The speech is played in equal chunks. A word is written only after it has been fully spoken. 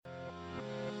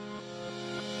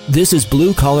This is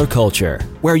Blue Collar Culture,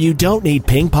 where you don't need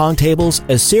ping pong tables,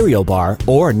 a cereal bar,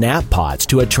 or nap pods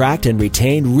to attract and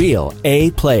retain real A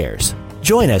players.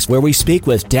 Join us where we speak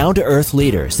with down-to-earth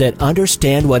leaders that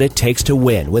understand what it takes to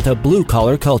win with a blue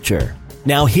collar culture.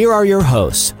 Now here are your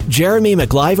hosts, Jeremy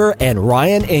McGliver and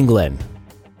Ryan England.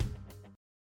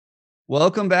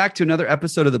 Welcome back to another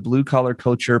episode of the Blue Collar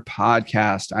Culture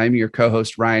podcast. I'm your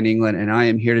co-host, Ryan England, and I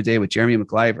am here today with Jeremy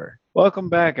McGliver. Welcome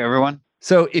back, everyone.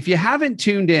 So if you haven't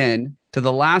tuned in to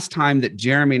the last time that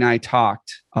Jeremy and I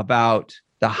talked about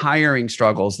the hiring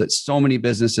struggles that so many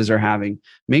businesses are having,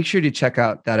 make sure to check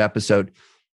out that episode.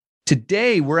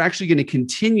 Today, we're actually going to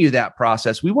continue that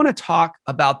process. We want to talk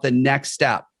about the next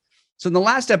step. So in the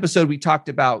last episode, we talked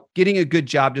about getting a good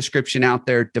job description out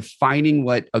there, defining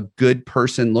what a good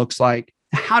person looks like,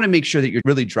 how to make sure that you're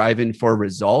really driving for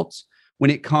results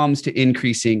when it comes to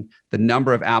increasing the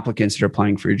number of applicants that are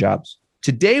applying for your jobs.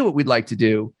 Today, what we'd like to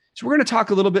do is we're going to talk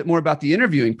a little bit more about the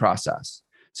interviewing process.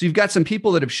 So you've got some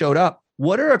people that have showed up.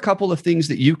 What are a couple of things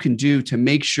that you can do to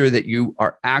make sure that you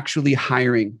are actually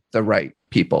hiring the right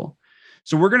people?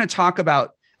 So we're going to talk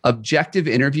about objective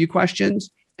interview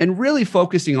questions and really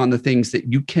focusing on the things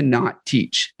that you cannot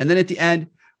teach. And then at the end,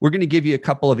 we're going to give you a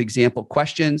couple of example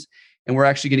questions, and we're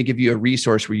actually going to give you a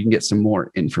resource where you can get some more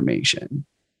information.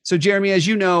 So Jeremy, as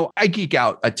you know, I geek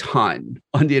out a ton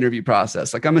on the interview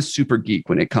process. Like I'm a super geek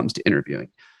when it comes to interviewing.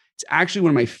 It's actually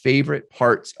one of my favorite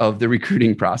parts of the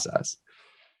recruiting process.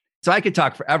 So I could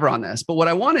talk forever on this, but what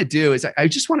I want to do is I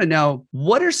just want to know,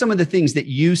 what are some of the things that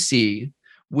you see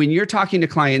when you're talking to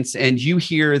clients and you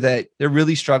hear that they're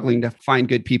really struggling to find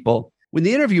good people? When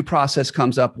the interview process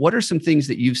comes up, what are some things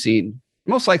that you've seen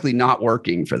most likely not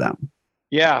working for them?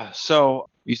 Yeah.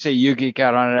 So you say you geek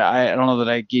out on it. I don't know that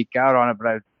I geek out on it, but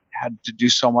I've had to do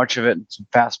so much of it in some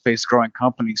fast-paced growing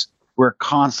companies. We're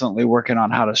constantly working on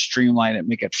how to streamline it,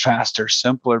 make it faster,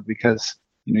 simpler, because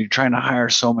you're trying to hire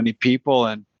so many people.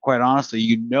 And quite honestly,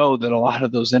 that a lot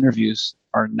of those interviews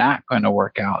are not going to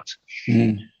work out.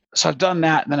 Mm. So I've done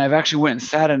that. And then I've actually went and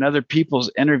sat in other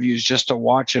people's interviews just to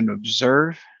watch and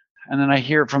observe. And then I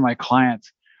hear it from my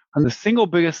clients. And the single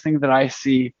biggest thing that I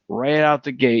see right out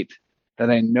the gate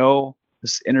that I know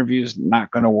this interview is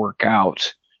not going to work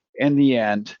out in the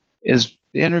end is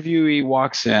the interviewee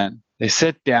walks in, they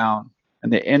sit down,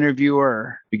 and the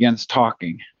interviewer begins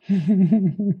talking.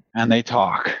 And they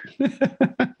talk.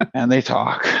 And they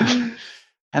talk.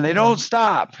 And they don't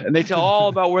stop. And they tell all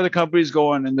about where the company's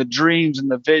going and the dreams and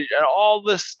the vision and all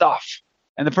this stuff.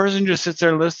 And the person just sits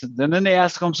there and listens. And then they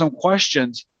ask them some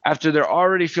questions after they're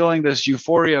already feeling this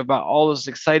euphoria about all this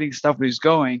exciting stuff that he's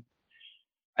going.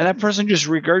 And that person just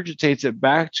regurgitates it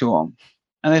back to them.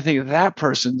 And I think that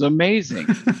person's amazing.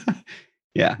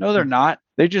 Yeah. No, they're not.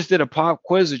 They just did a pop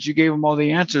quiz that you gave them all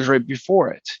the answers right before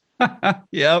it.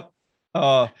 Yep.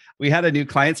 We had a new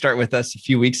client start with us a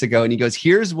few weeks ago, and he goes,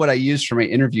 here's what I used for my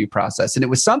interview process. And it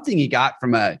was something he got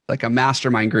from a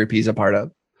mastermind group he's a part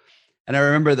of. And I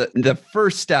remember that the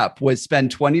first step was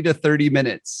spend 20 to 30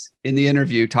 minutes in the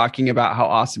interview talking about how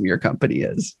awesome your company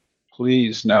is.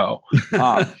 Please, no.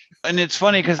 And it's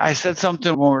funny because I said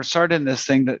something when we're starting this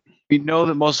thing that we know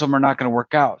that most of them are not going to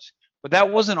work out. But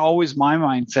that wasn't always my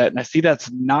mindset. And I see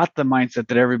that's not the mindset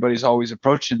that everybody's always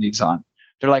approaching these on.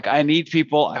 They're like, I need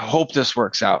people. I hope this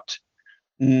works out.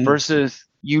 Versus,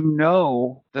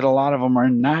 that a lot of them are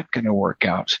not going to work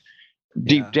out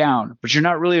deep down, but you're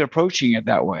not really approaching it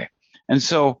that way. And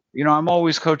so, I'm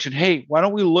always coaching, hey, why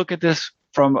don't we look at this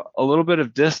from a little bit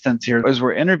of distance here as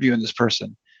we're interviewing this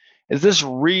person? Is this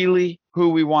really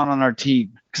who we want on our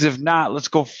team? Because if not, let's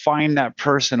go find that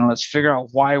person and let's figure out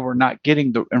why we're not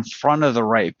getting in front of the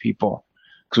right people.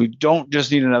 Because we don't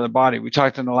just need another body. We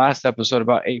talked in the last episode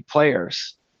about A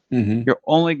players. Mm-hmm. You're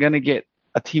only going to get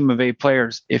a team of A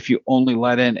players if you only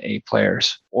let in A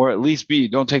players, or at least B,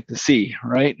 don't take the C,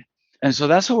 right? And so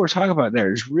that's what we're talking about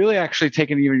there, is really actually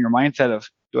taking even your mindset of,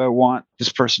 do I want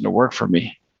this person to work for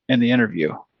me in the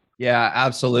interview? Yeah,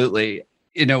 absolutely.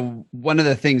 One of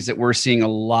the things that we're seeing a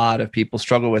lot of people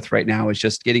struggle with right now is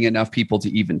just getting enough people to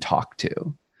even talk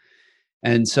to.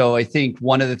 And so I think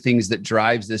one of the things that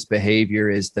drives this behavior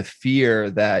is the fear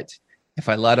that if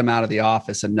I let them out of the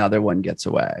office, another one gets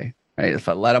away, right? If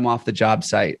I let them off the job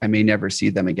site, I may never see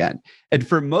them again. And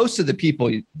for most of the people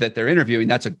that they're interviewing,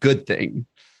 that's a good thing.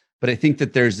 But I think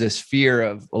that there's this fear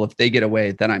of, well, if they get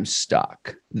away, then I'm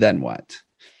stuck. Then what?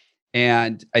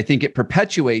 And I think it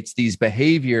perpetuates these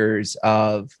behaviors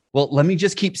of, well, let me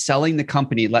just keep selling the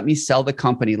company. Let me sell the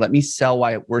company. Let me sell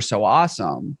why we're so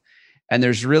awesome. And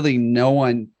there's really no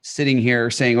one sitting here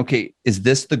saying, okay, is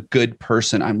this the good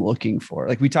person I'm looking for?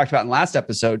 Like we talked about in the last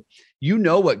episode,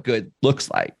 what good looks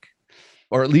like.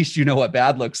 or at least you know what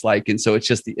bad looks like. And so it's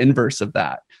just the inverse of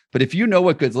that. But if you know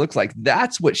what good looks like,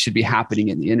 that's what should be happening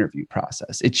in the interview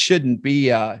process. It shouldn't be,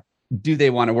 do they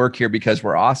want to work here because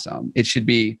we're awesome? It should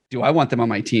be, do I want them on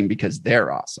my team because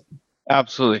they're awesome?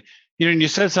 Absolutely. And you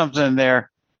said something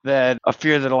there that a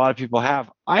fear that a lot of people have.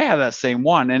 I have that same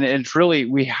one. And it's really,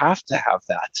 we have to have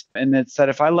that. And it's that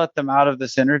if I let them out of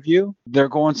this interview, they're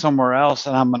going somewhere else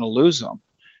and I'm going to lose them.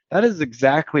 That is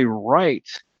exactly right.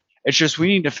 It's just we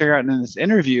need to figure out in this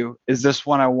interview, is this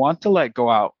one I want to let go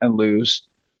out and lose?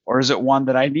 Or is it one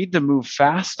that I need to move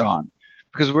fast on?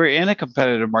 Because we're in a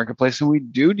competitive marketplace and we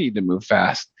do need to move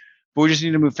fast. But we just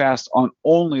need to move fast on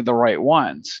only the right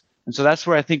ones. And so that's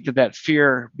where I think that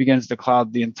fear begins to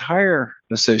cloud the entire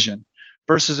decision.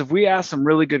 Versus if we ask them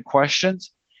really good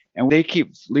questions and they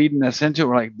keep leading us into it,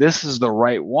 we're like, this is the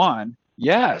right one.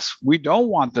 Yes, we don't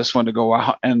want this one to go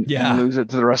out and lose it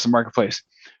to the rest of the marketplace.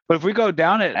 But if we go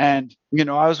down it and,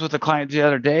 I was with a client the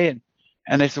other day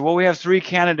and they said, well, we have 3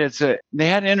 candidates that they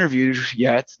hadn't interviewed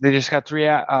yet. They just got 3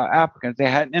 applicants. They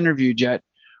hadn't interviewed yet,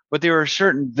 but they were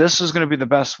certain this was going to be the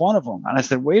best one of them. And I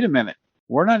said, wait a minute,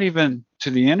 we're not even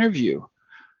to the interview.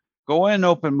 Go in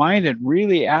open-minded,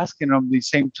 really asking them these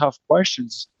same tough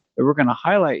questions that we're going to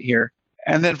highlight here,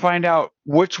 and then find out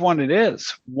which one it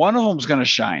is. One of them is going to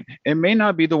shine. It may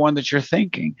not be the one that you're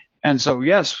thinking. And so,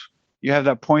 yes, you have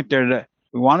that point there that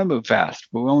we want to move fast,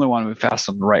 but we only want to move fast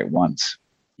on the right ones.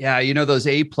 Yeah, those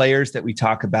A players that we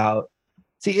talk about.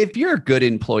 See, if you're a good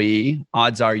employee,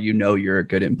 odds are you're a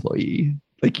good employee.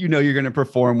 Like, you're going to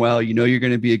perform well. You're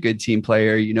going to be a good team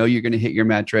player. You're going to hit your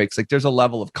metrics. Like, there's a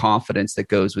level of confidence that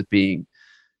goes with being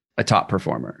a top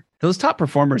performer. Those top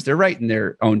performers, they're writing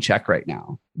their own check right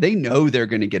now. They know they're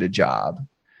going to get a job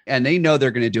and they know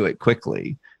they're going to do it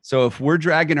quickly. So if we're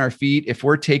dragging our feet, if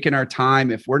we're taking our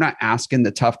time, if we're not asking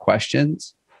the tough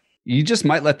questions, you just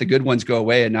might let the good ones go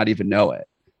away and not even know it.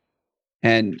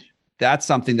 And that's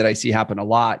something that I see happen a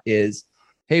lot is,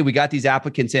 hey, we got these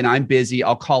applicants in, I'm busy,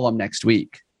 I'll call them next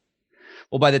week.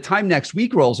 Well, by the time next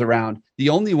week rolls around, the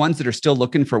only ones that are still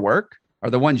looking for work are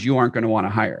the ones you aren't going to want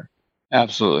to hire.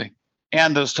 Absolutely.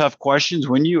 And those tough questions,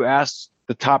 when you ask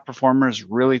the top performers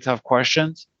really tough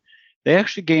questions, they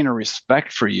actually gain a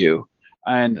respect for you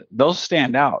and they'll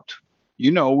stand out.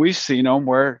 We've seen them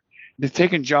where they've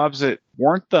taken jobs that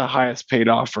weren't the highest paid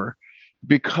offer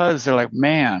because they're like,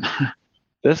 man,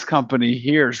 this company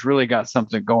here has really got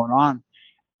something going on.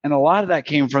 And a lot of that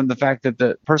came from the fact that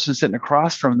the person sitting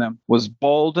across from them was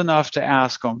bold enough to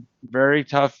ask them very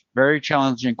tough, very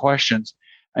challenging questions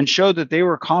and showed that they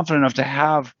were confident enough to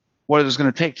have what it was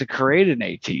going to take to create an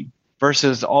A team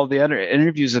versus all the other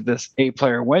interviews that this A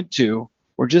player went to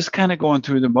were just kind of going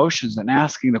through the motions and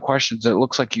asking the questions that it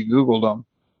looks like you Googled them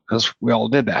because we all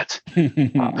did that.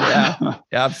 Yeah,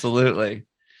 absolutely.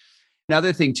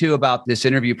 Another thing too about this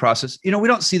interview process, we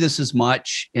don't see this as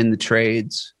much in the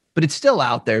trades, but it's still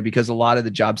out there because a lot of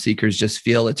the job seekers just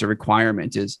feel it's a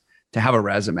requirement is to have a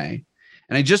resume.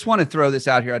 And I just want to throw this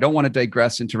out here. I don't want to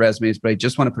digress into resumes, but I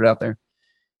just want to put it out there.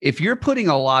 If you're putting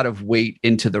a lot of weight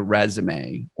into the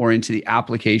resume or into the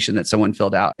application that someone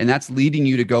filled out, and that's leading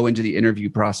you to go into the interview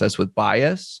process with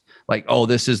bias, like, oh,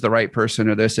 this is the right person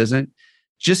or this isn't,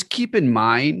 just keep in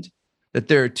mind that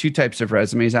there are 2 types of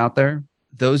resumes out there.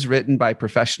 Those written by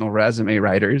professional resume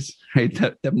writers, right?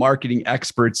 The marketing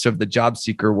experts of the job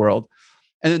seeker world.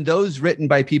 And then those written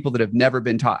by people that have never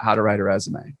been taught how to write a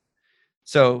resume.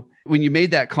 So when you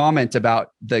made that comment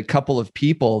about the couple of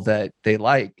people that they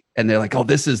like, and they're like, oh,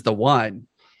 this is the one,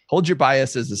 hold your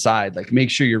biases aside. Like, make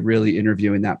sure you're really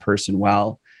interviewing that person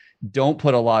well. Don't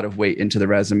put a lot of weight into the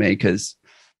resume because,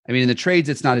 in the trades,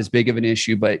 it's not as big of an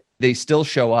issue, but they still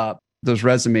show up. Those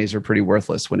resumes are pretty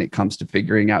worthless when it comes to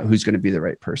figuring out who's going to be the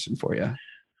right person for you.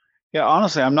 Yeah,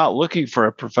 honestly, I'm not looking for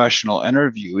a professional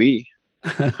interviewee.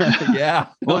 Yeah.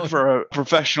 Look for a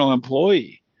professional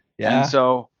employee. Yeah. And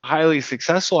so highly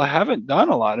successful, I haven't done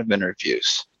a lot of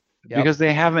interviews because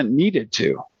they haven't needed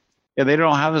to. Yeah, they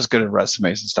don't have as good of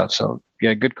resumes and stuff. So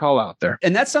yeah, good call out there.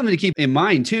 And that's something to keep in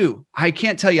mind too. I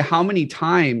can't tell you how many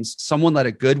times someone let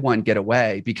a good one get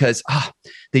away because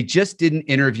they just didn't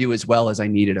interview as well as I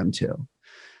needed them to.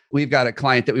 We've got a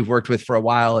client that we've worked with for a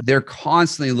while. They're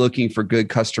constantly looking for good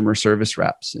customer service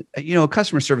reps.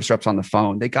 Customer service reps on the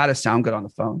phone, they got to sound good on the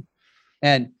phone.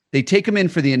 And they take them in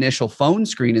for the initial phone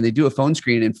screen and they do a phone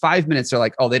screen. And in 5 minutes, they're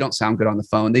like, oh, they don't sound good on the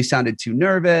phone. They sounded too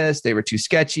nervous. They were too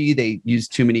sketchy. They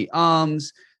used too many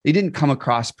ums. They didn't come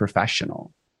across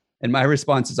professional. And my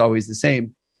response is always the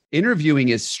same. Interviewing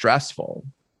is stressful.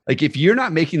 Like, if you're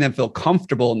not making them feel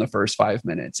comfortable in the first 5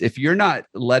 minutes, if you're not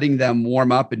letting them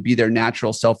warm up and be their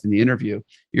natural self in the interview,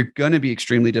 you're going to be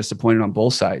extremely disappointed on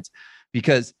both sides.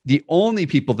 because the only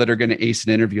people that are going to ace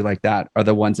an interview like that are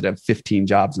the ones that have 15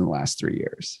 jobs in the last 3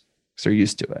 years. So they're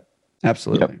used to it.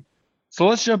 Absolutely. Yep. So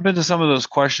let's jump into some of those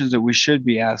questions that we should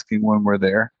be asking when we're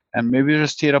there, and maybe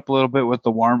just tee it up a little bit with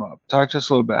the warm up. Talk to us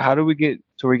a little bit. How do we get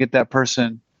that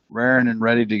person raring and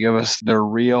ready to give us their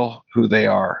real who they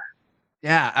are?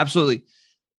 Yeah, absolutely.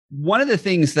 One of the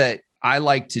things that I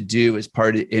like to do as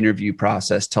part of the interview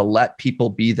process to let people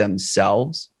be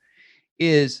themselves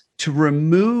is to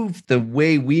remove the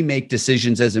way we make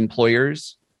decisions as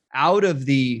employers out of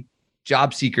the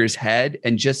job seeker's head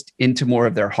and just into more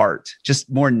of their heart,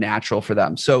 just more natural for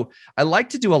them. So I like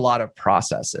to do a lot of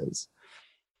processes.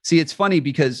 See, it's funny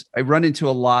because I run into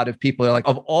a lot of people who are like,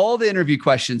 of all the interview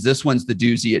questions, this one's the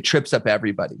doozy. It trips up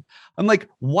everybody. I'm like,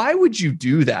 why would you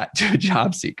do that to a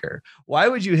job seeker? Why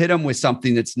would you hit them with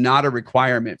something that's not a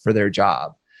requirement for their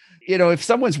job? If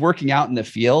someone's working out in the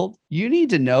field, you need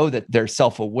to know that they're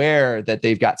self-aware, that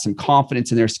they've got some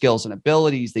confidence in their skills and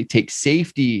abilities. They take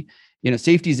safety.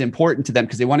 Safety is important to them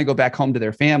because they want to go back home to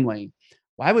their family.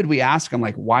 Why would we ask them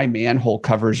like why manhole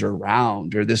covers are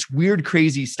round or this weird,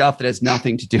 crazy stuff that has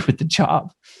nothing to do with the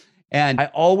job? And I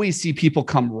always see people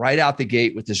come right out the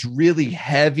gate with this really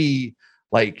heavy,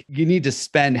 like you need to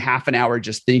spend half an hour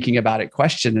just thinking about it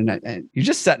question. And you're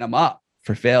just setting them up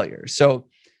for failure. So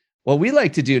what we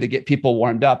like to do to get people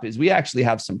warmed up is we actually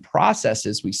have some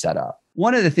processes we set up.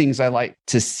 One of the things I like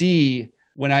to see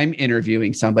when I'm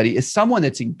interviewing somebody is someone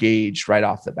that's engaged right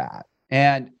off the bat.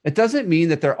 And it doesn't mean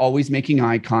that they're always making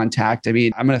eye contact. I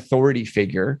mean, I'm an authority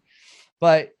figure,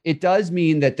 but it does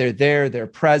mean that they're there, they're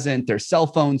present, their cell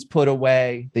phones put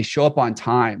away, they show up on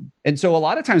time. And so a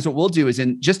lot of times what we'll do is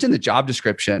in the job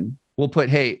description, we'll put,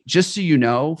 hey, just so you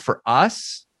know, for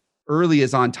us, early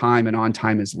is on time and on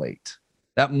time is late.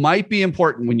 That might be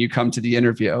important when you come to the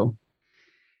interview.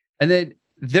 And then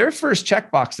their first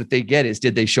checkbox that they get is,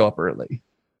 did they show up early?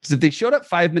 Because if they showed up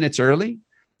 5 minutes early,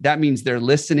 that means they're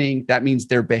listening. That means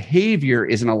their behavior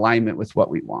is in alignment with what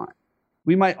we want.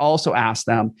 We might also ask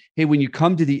them, hey, when you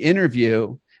come to the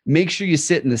interview, make sure you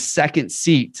sit in the second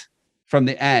seat from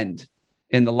the end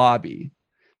in the lobby,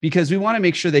 because we want to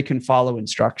make sure they can follow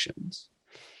instructions.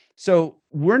 So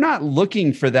we're not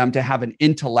looking for them to have an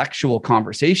intellectual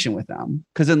conversation with them,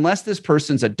 because unless this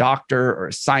person's a doctor or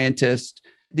a scientist,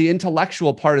 the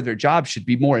intellectual part of their job should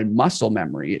be more in muscle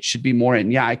memory. It should be more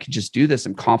in, I can just do this.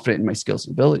 I'm confident in my skills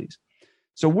and abilities.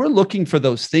 So we're looking for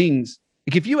those things.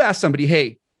 Like if you ask somebody,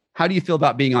 hey, how do you feel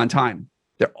about being on time?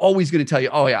 They're always going to tell you,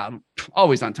 oh yeah, I'm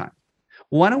always on time.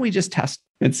 Why don't we just test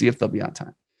and see if they'll be on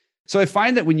time? So I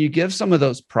find that when you give some of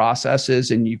those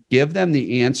processes and you give them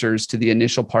the answers to the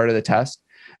initial part of the test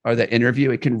or the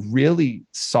interview, it can really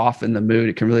soften the mood.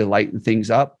 It can really lighten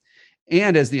things up.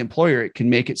 And as the employer, it can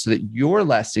make it so that you're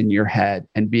less in your head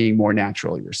and being more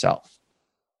natural yourself.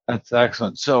 That's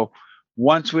excellent. So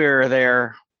once we were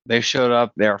there, they showed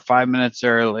up, they were 5 minutes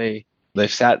early. They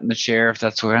sat in the chair, if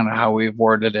that's kind of how we've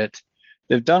worded it.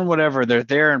 They've done whatever. They're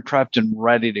there and prepped and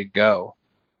ready to go.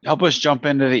 Help us jump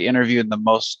into the interview in the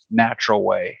most natural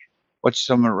way. What's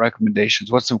some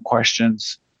recommendations? What's some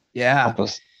questions? Yeah. Help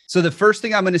us. So the first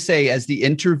thing I'm going to say as the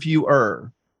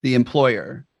interviewer, the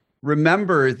employer,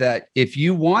 remember that if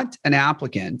you want an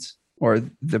applicant or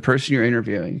the person you're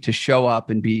interviewing to show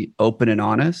up and be open and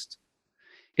honest,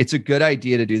 it's a good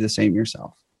idea to do the same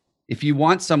yourself. If you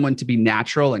want someone to be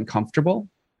natural and comfortable,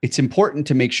 it's important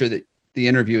to make sure that the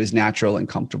interview is natural and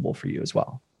comfortable for you as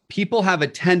well. People have a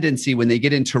tendency when they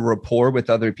get into rapport with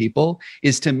other people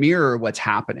is to mirror what's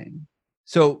happening.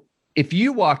 So if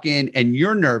you walk in and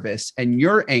you're nervous and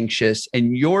you're anxious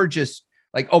and you're just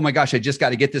like, oh my gosh, I just got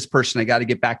to get this person. I got to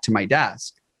get back to my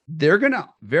desk. They're going to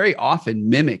very often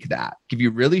mimic that, give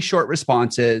you really short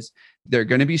responses. They're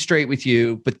going to be straight with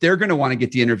you, but they're going to want to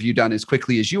get the interview done as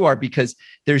quickly as you are because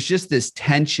there's just this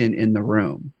tension in the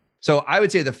room. So I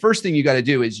would say the first thing you got to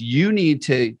do is you need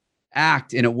to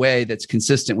act in a way that's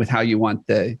consistent with how you want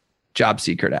the job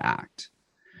seeker to act.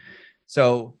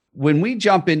 So when we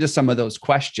jump into some of those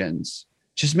questions,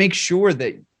 just make sure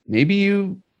that maybe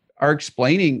you are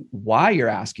explaining why you're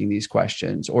asking these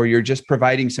questions, or you're just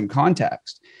providing some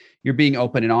context. You're being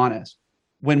open and honest.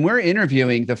 When we're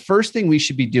interviewing, the first thing we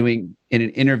should be doing in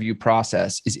an interview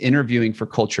process is interviewing for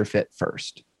culture fit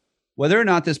first. Whether or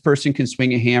not this person can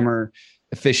swing a hammer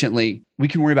efficiently, we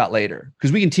can worry about later,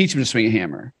 because we can teach them to swing a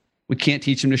hammer. We can't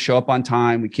teach them to show up on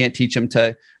time. We can't teach them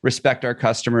to respect our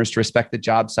customers, to respect the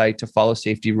job site, to follow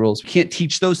safety rules. We can't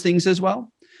teach those things as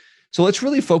well. So let's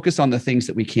really focus on the things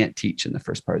that we can't teach in the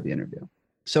first part of the interview.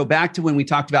 So back to when we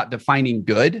talked about defining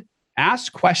good,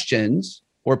 ask questions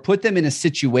or put them in a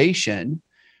situation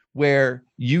where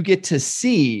you get to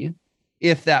see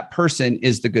if that person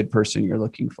is the good person you're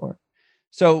looking for.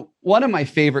 So one of my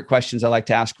favorite questions I like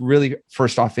to ask really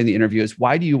first off in the interview is,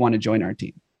 why do you want to join our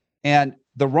team? And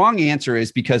the wrong answer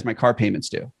is because my car payment's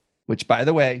due, which, by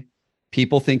the way,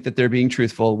 people think that they're being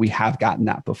truthful. We have gotten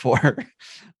that before.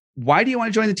 Why do you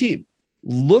want to join the team?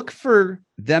 Look for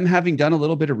them having done a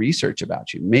little bit of research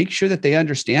about you. Make sure that they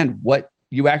understand what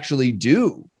you actually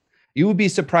do. You would be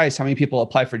surprised how many people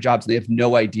apply for jobs and they have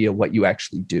no idea what you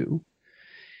actually do.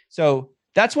 So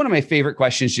that's one of my favorite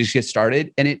questions to just get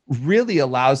started. And it really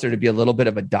allows there to be a little bit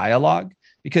of a dialogue,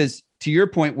 because to your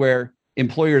point where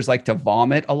employers like to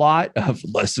vomit a lot of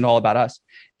listen all about us,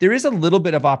 there is a little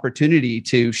bit of opportunity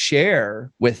to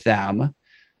share with them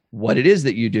what it is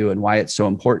that you do and why it's so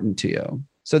important to you.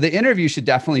 So the interview should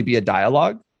definitely be a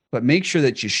dialogue, but make sure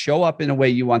that you show up in a way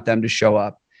you want them to show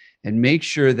up, and make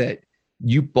sure that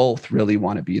you both really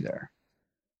want to be there.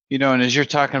 And as you're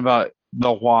talking about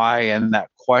the why and that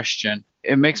question,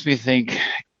 it makes me think,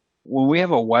 when we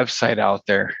have a website out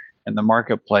there in the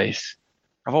marketplace,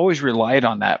 I've always relied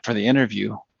on that for the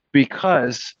interview,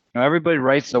 because everybody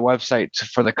writes the website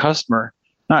for the customer,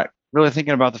 not really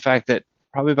thinking about the fact that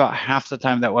probably about half the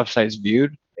time that website is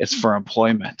viewed, it's for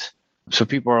employment. So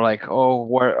people are like,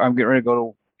 oh, I'm getting ready to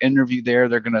go to interview there.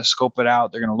 They're going to scope it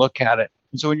out. They're going to look at it.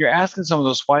 And so when you're asking some of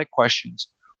those why questions,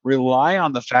 rely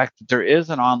on the fact that there is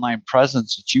an online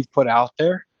presence that you've put out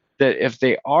there, that if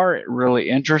they are really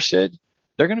interested,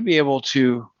 they're going to be able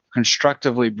to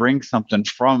constructively bring something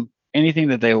from anything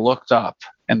that they looked up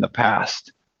in the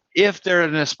past. If they're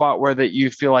in a spot where that you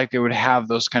feel like they would have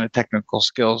those kind of technical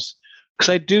skills. Because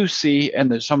I do see, and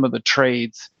there's some of the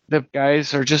trades, the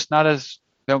guys are just not as,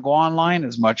 they don't go online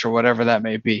as much or whatever that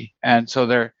may be. And so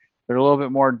they're a little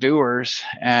bit more doers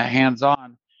and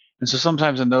hands-on. And so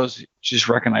sometimes in those, just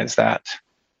recognize that.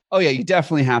 Oh yeah, you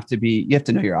definitely have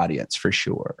to know your audience for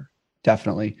sure.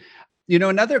 Definitely.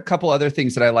 Another couple other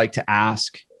things that I like to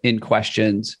ask in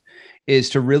questions is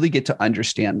to really get to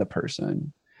understand the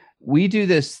person. We do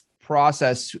this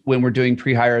process when we're doing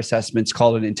pre-hire assessments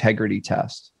called an integrity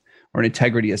test or an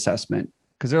integrity assessment,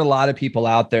 because there are a lot of people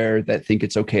out there that think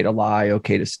it's okay to lie,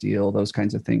 okay to steal, those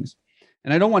kinds of things.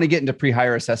 And I don't want to get into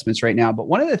pre-hire assessments right now, but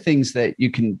one of the things that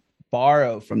you can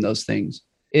borrow from those things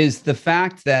is the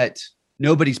fact that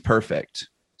nobody's perfect.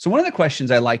 So one of the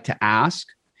questions I like to ask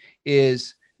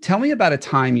is, tell me about a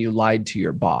time you lied to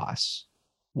your boss.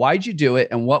 Why'd you do it?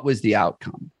 And what was the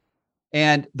outcome?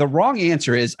 And the wrong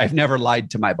answer is, I've never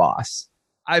lied to my boss.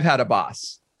 I've had a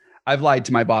boss. I've lied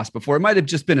to my boss before. It might have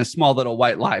just been a small little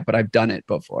white lie, but I've done it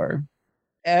before.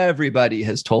 Everybody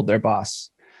has told their boss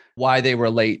why they were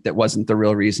late that wasn't the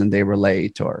real reason they were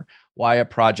late, or why a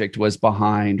project was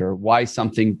behind, or why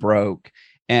something broke.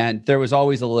 And there was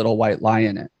always a little white lie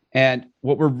in it. And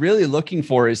what we're really looking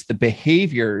for is the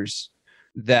behaviors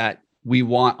that we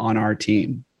want on our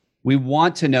team. We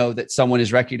want to know that someone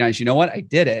is recognized, you know what, I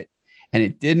did it and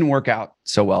it didn't work out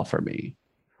so well for me.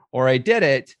 Or I did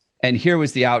it and here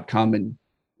was the outcome, and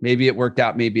maybe it worked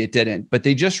out, maybe it didn't, but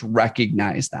they just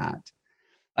recognize that.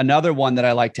 Another one that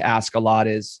I like to ask a lot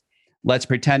is, let's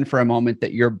pretend for a moment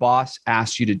that your boss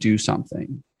asks you to do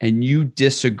something and you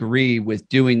disagree with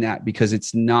doing that because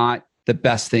it's not the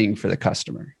best thing for the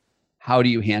customer. How do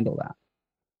you handle that?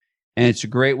 And it's a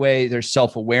great way. There's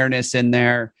self-awareness in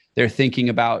there. They're thinking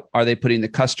about, are they putting the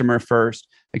customer first?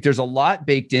 Like, there's a lot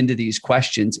baked into these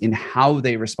questions in how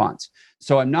they respond.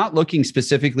 So I'm not looking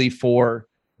specifically for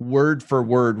word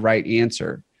right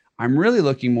answer. I'm really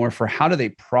looking more for how do they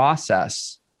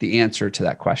process the answer to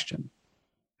that question.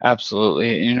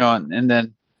 Absolutely. And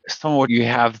then some of what you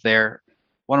have there,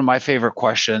 one of my favorite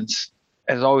questions,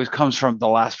 as always, comes from the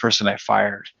last person I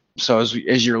fired. So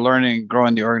as you're learning,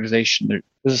 growing the organization, there's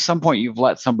at some point you've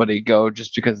let somebody go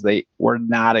just because they were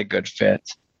not a good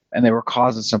fit and they were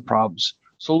causing some problems.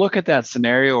 So look at that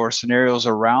scenario or scenarios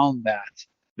around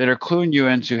that are cluing you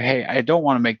into, hey, I don't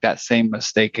want to make that same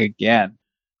mistake again.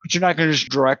 But you're not going to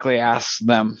just directly ask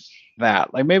them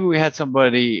that. Like, maybe we had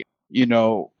somebody,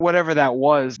 whatever that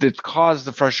was that caused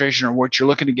the frustration or what you're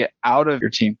looking to get out of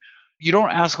your team. You don't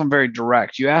ask them very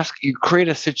direct. You create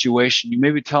a situation. You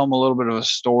maybe tell them a little bit of a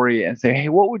story and say, hey,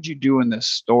 what would you do in this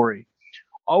story?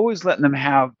 Always letting them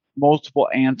have multiple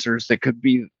answers that could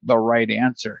be the right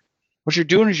answer. What you're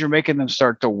doing is you're making them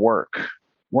start to work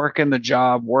in the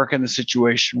job, work in the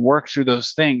situation, work through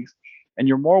those things. And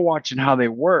you're more watching how they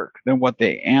work than what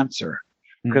they answer,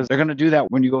 because they're going to do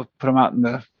that when you go put them out in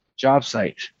the job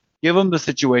site. Give them the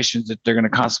situations that they're going to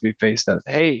constantly face. That,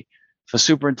 hey, if a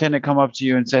superintendent come up to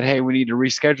you and said, hey, we need to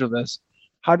reschedule this,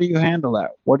 how do you handle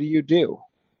that? What do you do?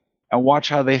 And watch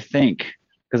how they think,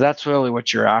 because that's really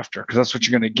what you're after, because that's what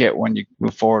you're going to get when you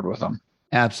move forward with them.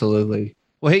 Absolutely.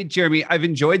 Well, hey, Jeremy, I've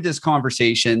enjoyed this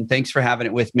conversation. Thanks for having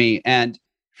it with me. And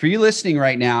for you listening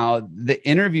right now, the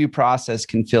interview process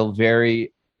can feel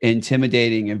very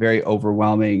intimidating and very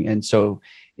overwhelming. And so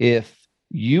if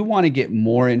you want to get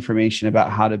more information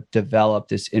about how to develop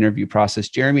this interview process,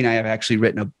 Jeremy and I have actually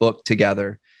written a book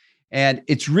together. And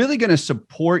it's really going to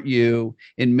support you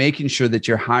in making sure that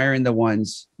you're hiring the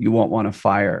ones you won't want to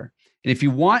fire. And if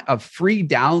you want a free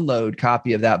download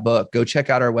copy of that book, go check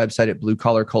out our website at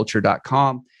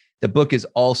bluecollarculture.com. The book is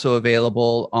also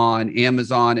available on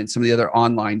Amazon and some of the other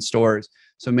online stores.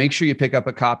 So make sure you pick up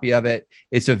a copy of it.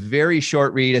 It's a very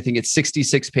short read. I think it's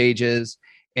 66 pages.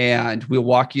 And we'll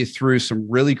walk you through some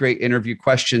really great interview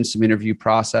questions, some interview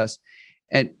process,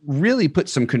 and really put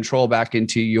some control back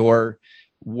into your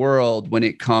world when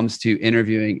it comes to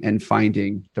interviewing and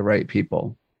finding the right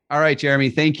people. All right, Jeremy,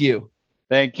 thank you.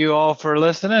 Thank you all for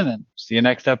listening, and see you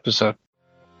next episode.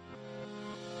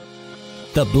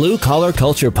 The Blue Collar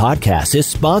Culture podcast is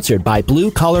sponsored by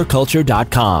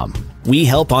BlueCollarCulture.com. We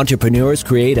help entrepreneurs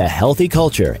create a healthy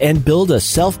culture and build a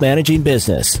self-managing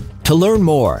business. To learn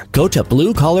more, go to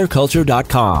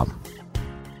BlueCollarCulture.com.